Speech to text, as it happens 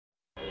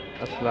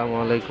আসসালামু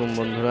আলাইকুম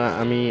বন্ধুরা,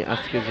 আমি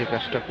আজকে যে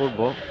কাজটা করব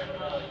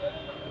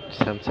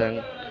স্যামসাং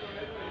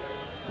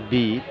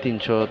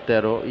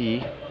b313e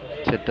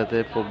সেটাতে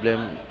প্রবলেম।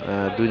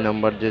 2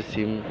 নাম্বার যে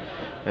সিম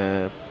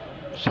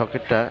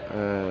সকেটটা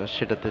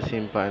সেটাতে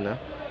সিম পায় না।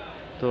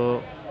 তো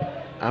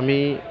আমি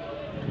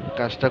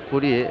কাজটা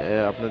করিয়ে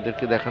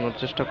আপনাদেরকে দেখানোর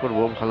চেষ্টা করব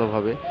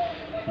ভালোভাবে।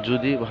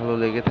 যদি ভালো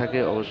লেগে থাকে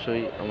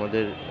অবশ্যই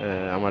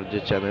আমার যে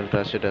চ্যানেলটা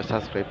সেটা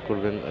সাবস্ক্রাইব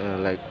করবেন,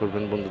 লাইক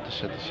করবেন, বন্ধুদের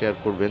সাথে শেয়ার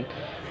করবেন।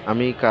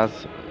 আমি কাজ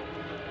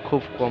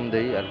খুব কম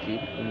দেই আর কি,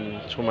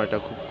 সময়টা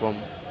খুব কম,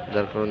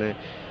 যার কারণে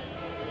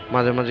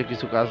মাঝে মাঝে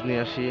কিছু কাজ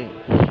নিয়ে আসি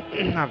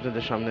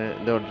আপনাদের সামনে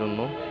দেওয়ার জন্য।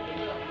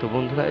 তো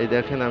বন্ধুরা, এই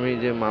দেখেন আমি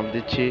যে মাপ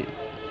দিচ্ছি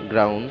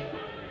গ্রাউন্ড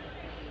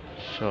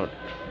শর্ট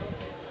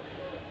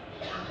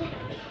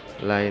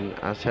লাইন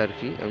আছে আর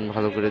কি, আমি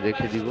ভালো করে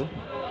দেখে দিব।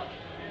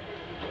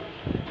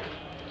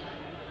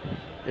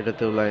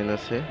 এটাতেও লাইন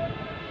আছে।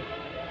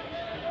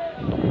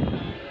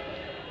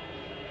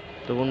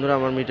 তো বন্ধুরা,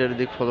 আমার মিটারের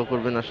দিক ফলো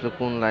করবেন, আসলে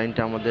কোন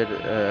লাইনটা আমাদের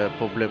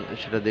প্রবলেম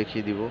সেটা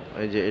দেখিয়ে দিব।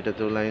 এই যে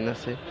এটাতেও লাইন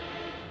আছে,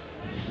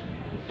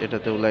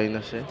 এটাতেও লাইন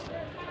আছে।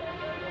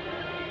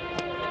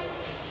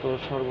 তো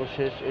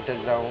সর্বশেষ এটা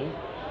গ্রাউন্ড,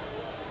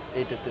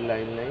 এইটাতে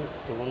লাইন নেই।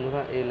 তো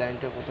বন্ধুরা, এই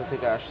লাইনটা কোথা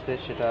থেকে আসছে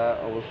সেটা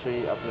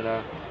অবশ্যই আপনারা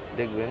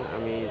দেখবেন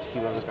আমি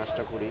কিভাবে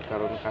কাজটা করি,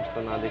 কারণ কাজটা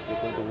না দেখলে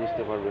কিন্তু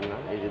বুঝতে পারবেন না।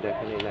 এই যে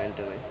দেখেন, এই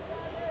লাইনটা নেই।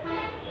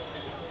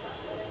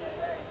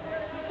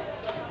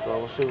 তো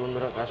অবশ্যই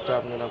বন্ধুরা, কাজটা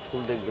আপনারা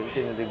ফুল দেখবেন,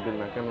 টেনে দেখবেন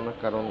না, কেননা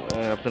কারণ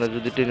আপনারা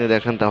যদি টেনে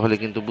দেখেন তাহলে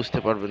কিন্তু বুঝতে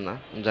পারবেন না,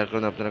 যার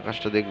কারণে আপনারা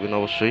কাজটা দেখবেন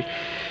অবশ্যই।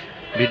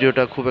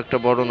 ভিডিওটা খুব একটা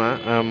বড় না,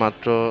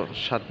 মাত্র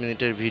 7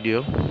 মিনিটের ভিডিও।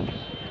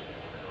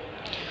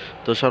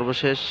 তো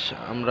সর্বশেষ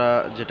আমরা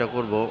যেটা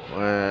করব,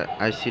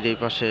 আইসির এই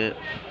পাশে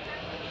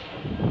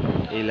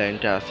এই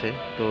লাইনটা আছে।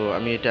 তো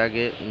আমি এটা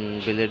আগে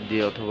বেলেট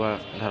দিয়ে অথবা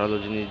ধারালো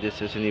জিনিস দিয়ে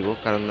ছেঁচে নিব,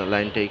 কারণ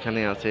লাইনটা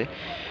এখানে আছে।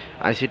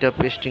 আইসিটা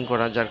পেস্টিং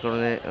করা, যার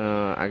কারণে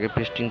আগে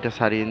পেস্টিংটা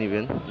সারিয়ে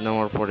নেবেন।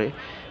 নেওয়ার পরে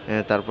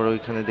তারপরে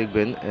ওইখানে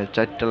দেখবেন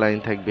 4টা লাইন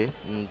থাকবে,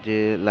 যে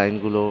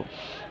লাইনগুলো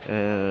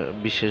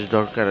বিশেষ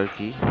দরকার আর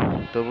কি।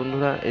 তো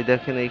বন্ধুরা, এই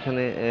দেখেন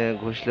এইখানে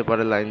ঘষলে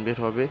পরে লাইন বের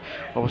হবে।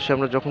 অবশ্যই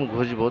আমরা যখন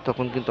ঘষবো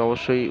তখন কিন্তু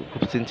অবশ্যই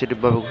খুব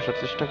সেন্সিটিভভাবে ঘষার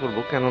চেষ্টা করব,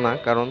 কেননা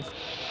কারণ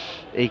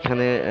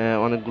এইখানে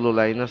অনেকগুলো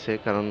লাইন আছে,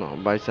 কারণ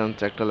বাই চান্স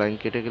একটা লাইন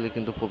কেটে গেলে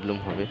কিন্তু প্রবলেম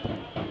হবে।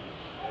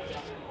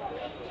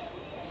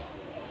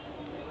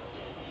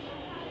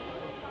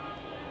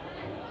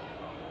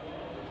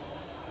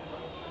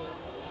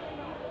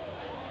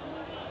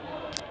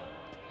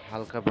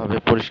 হালকাভাবে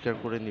পরিষ্কার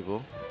করে নিব।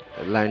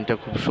 লাইনটা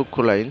খুব সূক্ষ্ম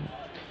লাইন,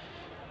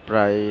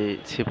 প্রায়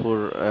ছিপুর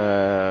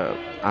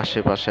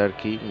আশেপাশে আর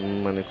কি,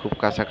 মানে খুব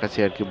কাছাকাছি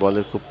আর কি,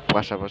 বলের খুব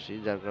পাশাপাশি,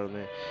 যার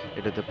কারণে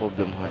এটাতে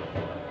প্রবলেম হয়।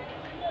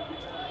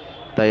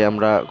 তাই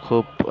আমরা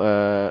খুব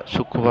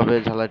সূক্ষ্মভাবে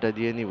ঝালাইটা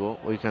দিয়ে নিব।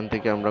 ওইখান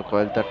থেকে আমরা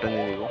কয়েল তারটা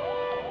নিয়ে নিব।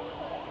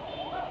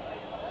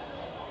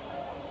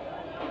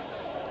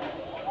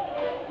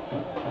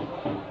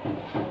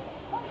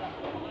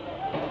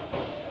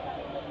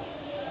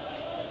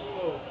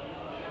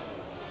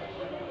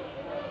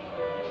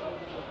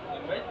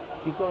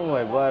 কি করবো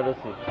ভাই, বয়া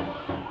রয়েছি।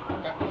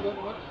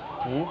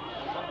 হুম,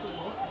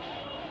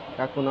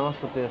 কাকু নামাজ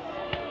পড়তে এসছে।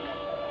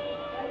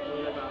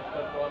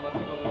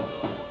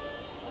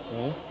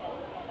 হুম,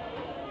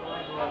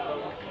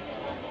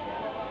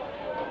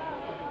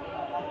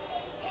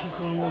 কি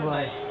করবো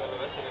ভাই,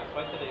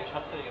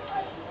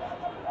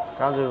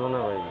 কাজ হইব না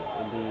ভাই,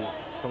 এটি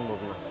সম্ভব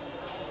না।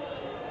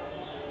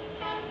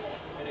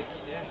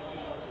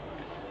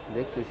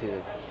 দেখতেছি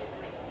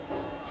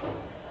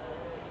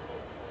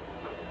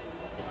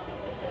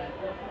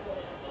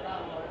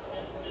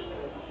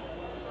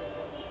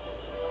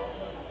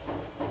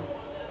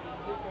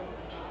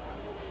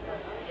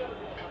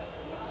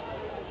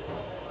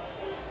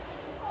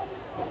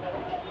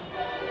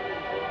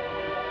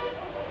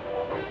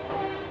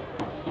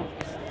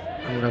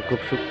আমরা খুব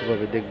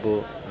সূক্ষ্মভাবে দেখব,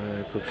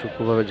 খুব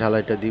সূক্ষ্মভাবে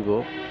ঝালাইটা দিব,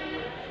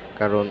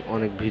 কারণ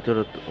অনেক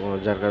ভিতরে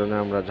যার কারণে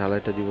আমরা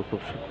ঝালাইটা দিব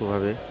খুব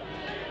সূক্ষ্মভাবে।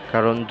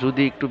 কারণ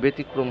যদি একটু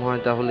ব্যতিক্রম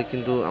হয় তাহলে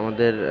কিন্তু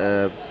আমাদের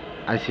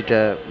আইসিটা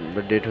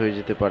ডেড হয়ে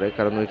যেতে পারে,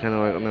 কারণ ওইখানে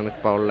অনেক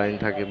পাওয়ার লাইন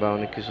থাকে বা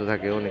অনেক কিছু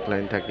থাকে, অনেক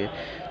লাইন থাকে,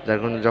 যার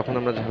কারণে যখন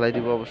আমরা ঝালাই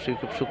দিব অবশ্যই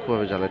খুব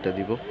সূক্ষ্মভাবে ঝালাইটা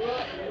দিব।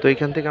 তো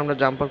এখান থেকে আমরা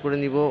জাম্পার করে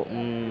নিব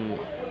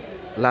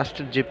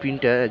লাস্টের যে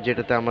পিনটা,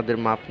 যেটাতে আমাদের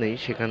মাপ নেই,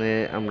 সেখানে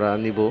আমরা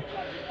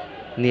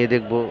নিয়ে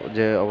দেখব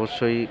যে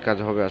অবশ্যই কাজ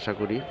হবে আশা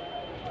করি।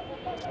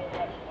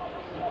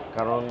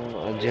 কারণ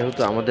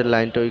যেহেতু আমাদের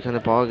লাইনটা ওইখানে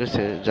পাওয়া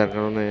গেছে, যার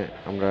কারণে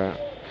আমরা,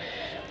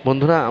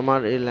 বন্ধুরা,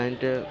 আমার এই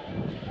লাইনটা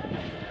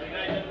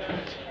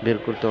বের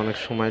করতে অনেক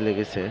সময়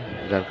লেগেছে,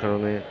 যার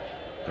কারণে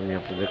আমি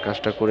আপনাদের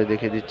কাজটা করে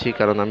দেখে দিচ্ছি,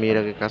 কারণ আমি এর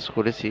আগে কাজ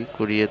করেছি,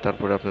 করিয়ে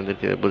তারপরে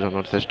আপনাদেরকে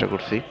বোঝানোর চেষ্টা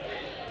করছি।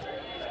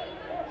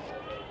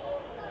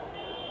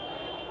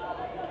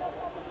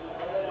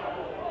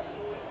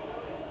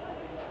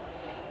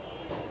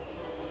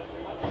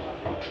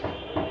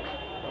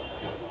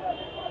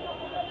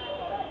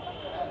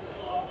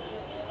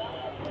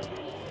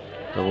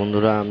 তো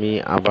বন্ধুরা, আমি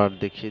আবার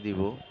দেখিয়ে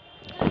দিব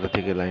কোথা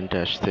থেকে লাইনটা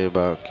আসছে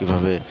বা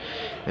কিভাবে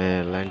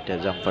লাইনটা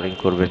জাম্পারিং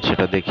করবেন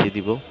সেটা দেখিয়ে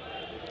দিব।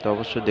 তো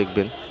অবশ্যই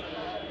দেখবেন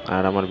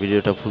আর আমার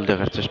ভিডিওটা ফুল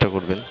দেখার চেষ্টা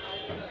করবেন।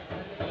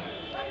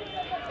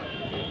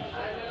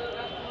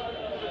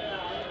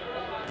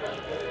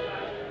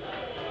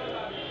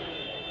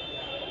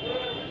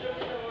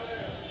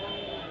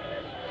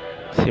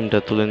 সিমটা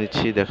তুলে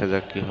নিচ্ছি, দেখা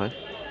যাক কি হয়।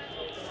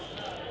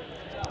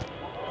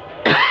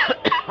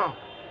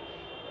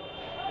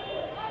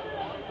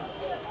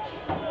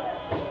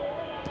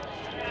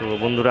 তো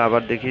বন্ধুরা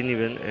আবার দেখে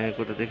নেবেন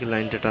কোথা থেকে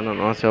লাইনটা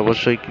টানানো আছে,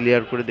 অবশ্যই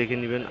ক্লিয়ার করে দেখে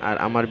নেবেন। আর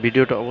আমার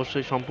ভিডিওটা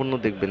অবশ্যই সম্পূর্ণ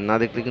দেখবেন, না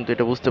দেখলে কিন্তু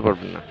এটা বুঝতে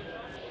পারবেন না।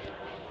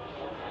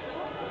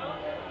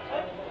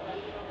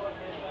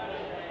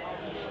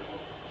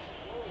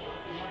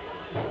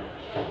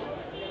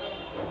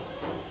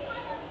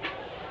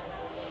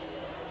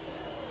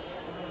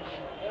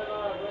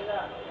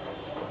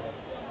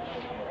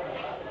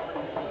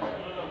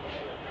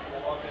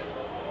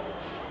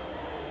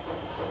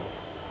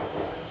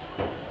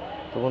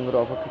 তো বন্ধুরা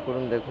অপেক্ষা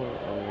করুন, দেখুন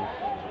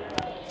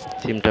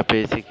সিমটা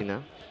পেয়েছি কিনা,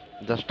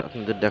 জাস্ট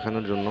আপনাদের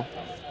দেখানোর জন্য।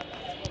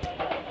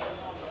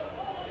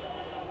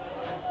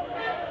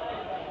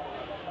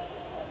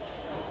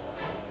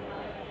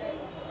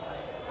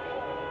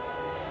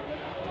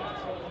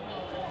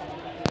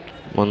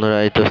 বন্ধুরা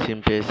এই তো সিম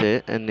পেয়েছে,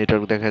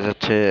 নেটওয়ার্ক দেখা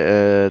যাচ্ছে।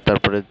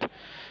 তারপরে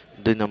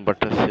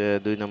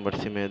দুই নাম্বার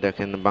সিমে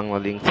দেখেন বাংলা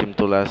লিঙ্ক সিম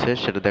তোলা আছে,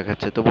 সেটা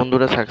দেখাচ্ছে। তো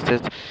বন্ধুরা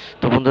সাকসেস।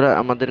 তো বন্ধুরা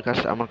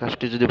আমার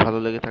কাজটি যদি ভালো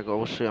লেগে থাকে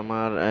অবশ্যই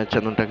আমার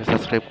চ্যানেলটাকে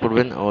সাবস্ক্রাইব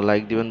করবেন ও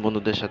লাইক দিবেন,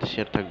 বন্ধুদের সাথে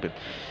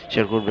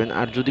শেয়ার করবেন।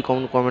 আর যদি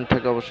কোনো কমেন্ট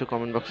থাকে অবশ্যই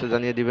কমেন্ট বক্সে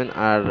জানিয়ে দিবেন।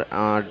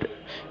 আর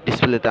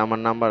ডিসপ্লেতে আমার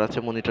নাম্বার আছে,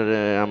 মনিটরে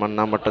আমার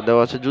নাম্বারটা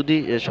দেওয়া আছে। যদি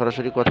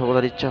সরাসরি কথা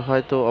বলার ইচ্ছা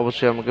হয় তো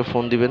অবশ্যই আমাকে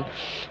ফোন দিবেন,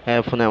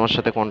 ফোনে আমার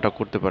সাথে কন্ট্যাক্ট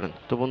করতে পারেন।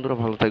 তো বন্ধুরা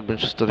ভালো থাকবেন,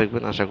 সুস্থ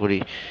থাকবেন, আশা করি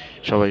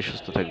সবাই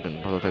সুস্থ থাকবেন,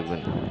 ভালো থাকবেন।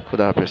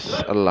 খুদা হাফেজ,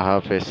 আল্লাহ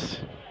হাফেজ,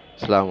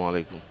 আসসালামু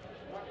আলাইকুম।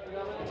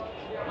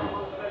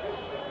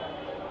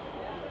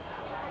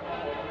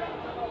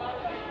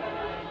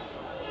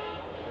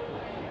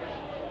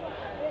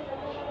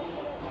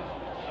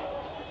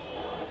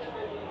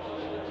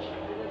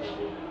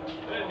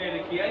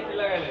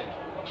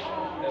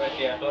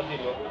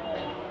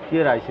 কি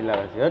রাইছি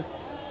লাগাইছি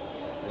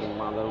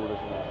মাদার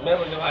উড়েছে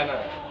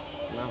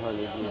না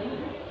ভালো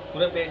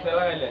পুরো পেজ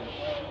লাগাইলেন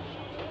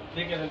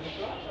ঠিক আছে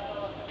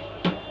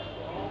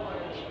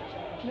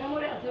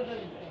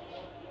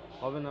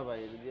হবে না ভাই,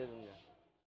 দিয়ে